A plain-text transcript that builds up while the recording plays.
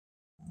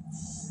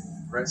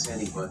Press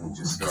any button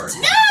to start.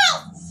 No!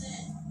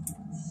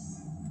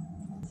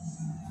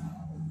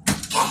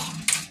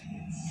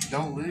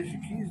 Don't lose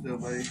your keys though,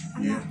 buddy.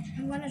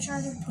 I'm gonna try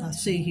to put... I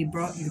see he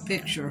brought your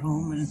picture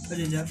home and put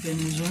it up in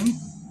his room.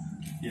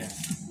 Yeah.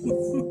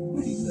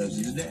 He loves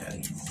his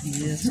daddy.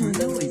 Yes, I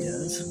know he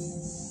does.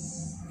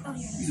 Oh,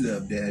 here it is. You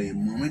love daddy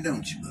and mommy,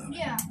 don't you, love?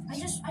 Yeah, I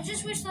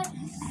just wish that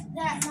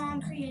mom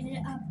created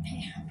a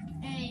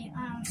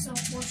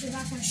self-portrait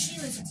back when she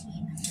was a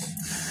teen.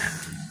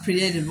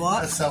 Created A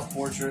what?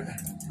 self-portrait.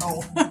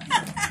 Oh.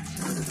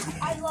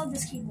 I love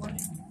this keyboard.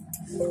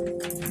 You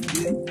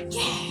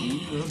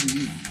love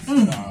you.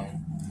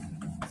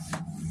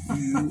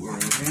 You are a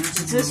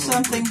handsome Is this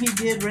little something he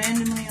did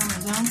randomly on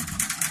his own?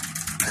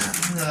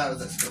 No, that was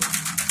that stuff.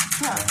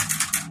 Huh.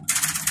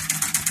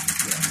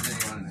 Yeah, and then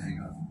you wanted to hang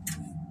up.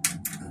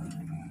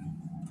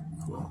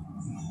 Cool.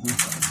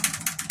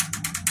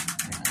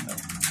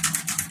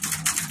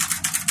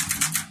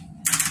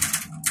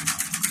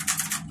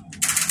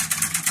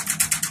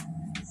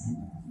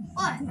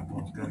 What?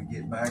 Papa's got to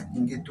get back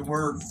and get to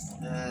work.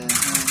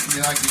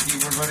 You like your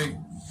keyboard, buddy?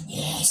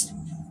 Yes.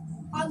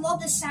 I love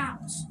the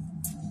sounds.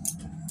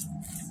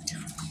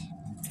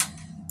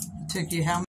 Took you how